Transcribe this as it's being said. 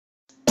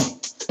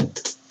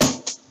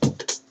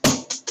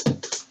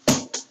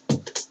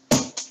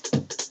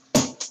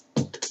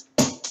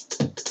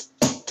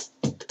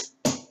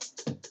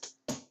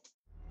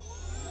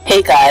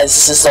Hey guys,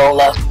 this is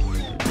Zola.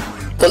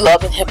 The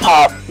Love and Hip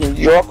Hop New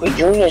York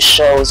reunion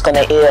show is going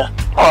to air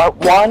part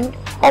 1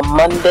 on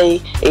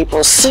Monday, April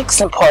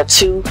 6th and part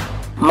 2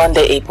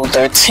 Monday, April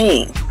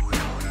 13th.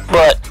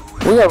 But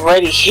we're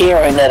already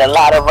hearing that a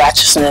lot of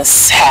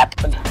ratchetness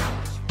happened.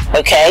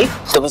 Okay?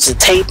 There was a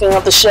taping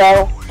of the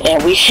show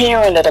and we're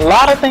hearing that a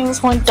lot of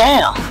things went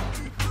down.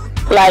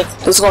 Like,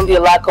 there's going to be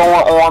a lot going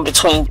on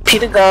between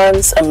Peter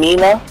Gunz,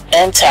 Amina,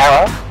 and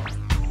Tara.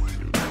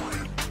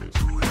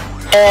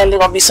 And there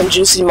are going to be some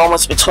juicy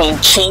moments between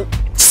Chink,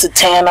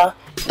 Satana,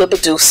 the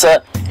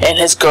producer, and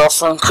his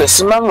girlfriend,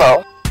 Chrissy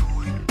Monroe.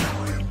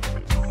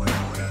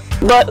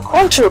 But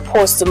according to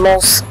reports, the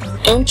most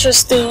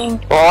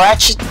interesting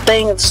ratchet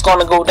thing that's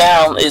going to go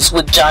down is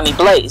with Jhonni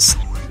Blaze.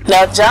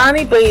 Now,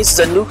 Jhonni Blaze is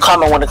a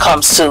newcomer when it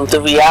comes to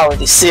the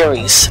reality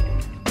series.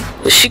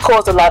 She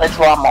caused a lot of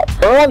drama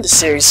on the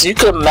series, so you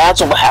can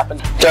imagine what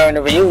happened during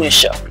the reunion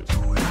show.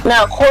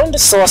 Now, according to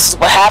sources,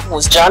 what happened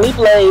was Jhonni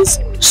Blaze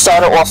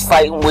started off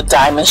fighting with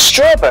Diamond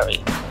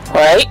Strawberry,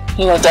 right?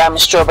 You know,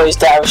 Diamond Strawberry's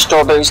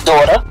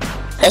daughter,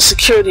 and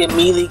security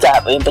immediately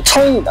got in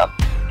between them.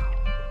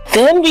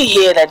 Then we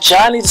hear that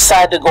Jhonni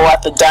decided to go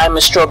after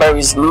Diamond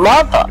Strawberry's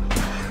mother.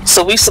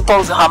 So we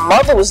suppose that her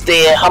mother was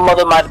there, her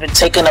mother might have been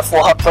taking her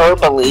for her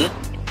verbally,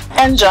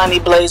 and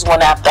Jhonni Blaze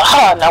went after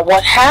her. Now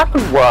what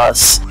happened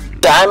was,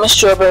 Diamond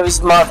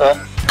Strawberry's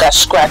mother got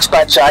scratched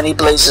by Jhonni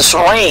Blaze's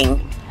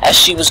ring as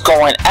she was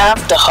going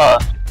after her,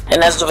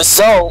 and as a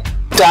result,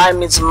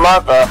 Diamond's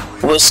mother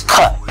was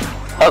cut.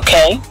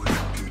 Okay?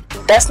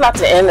 That's not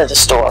the end of the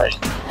story.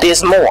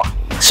 There's more.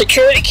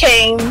 Security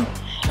came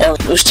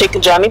and was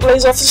taking Jhonni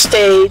Blaze off the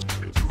stage,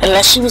 and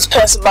as she was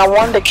passing by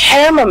one of the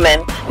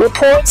cameramen,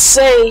 reports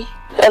say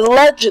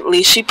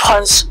allegedly she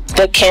punched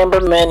the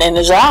cameraman in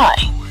his eye.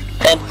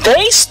 And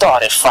they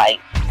started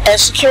fighting, and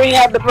security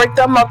had to break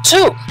them up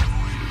too.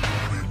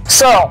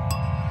 So,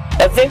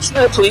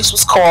 eventually the police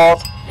was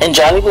called, and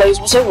Jhonni Blaze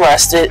was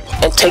arrested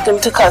and taken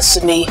to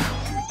custody.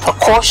 Of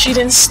course, she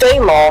didn't stay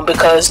long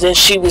because then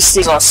she was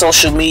seen on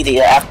social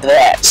media after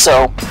that.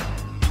 So,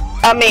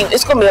 I mean,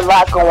 it's going to be a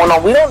lot going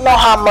on. We don't know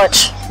how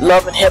much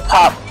Love and Hip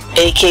Hop,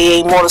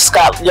 aka Mortal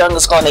Scott Young,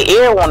 is going to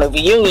air on the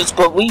reunions,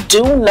 but we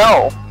do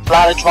know a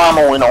lot of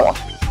drama went on.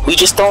 We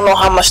just don't know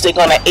how much they're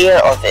going to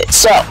air of it.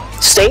 So,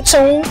 stay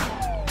tuned.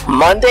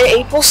 Monday,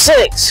 April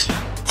 6th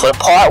for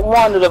part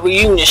 1 of the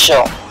reunion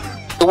show.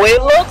 The way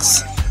it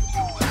looks,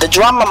 the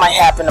drama might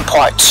happen in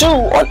part 2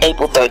 on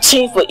April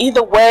 13th, but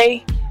either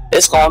way,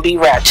 it's going to be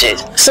ratchet.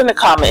 Send a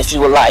comment if you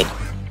would like.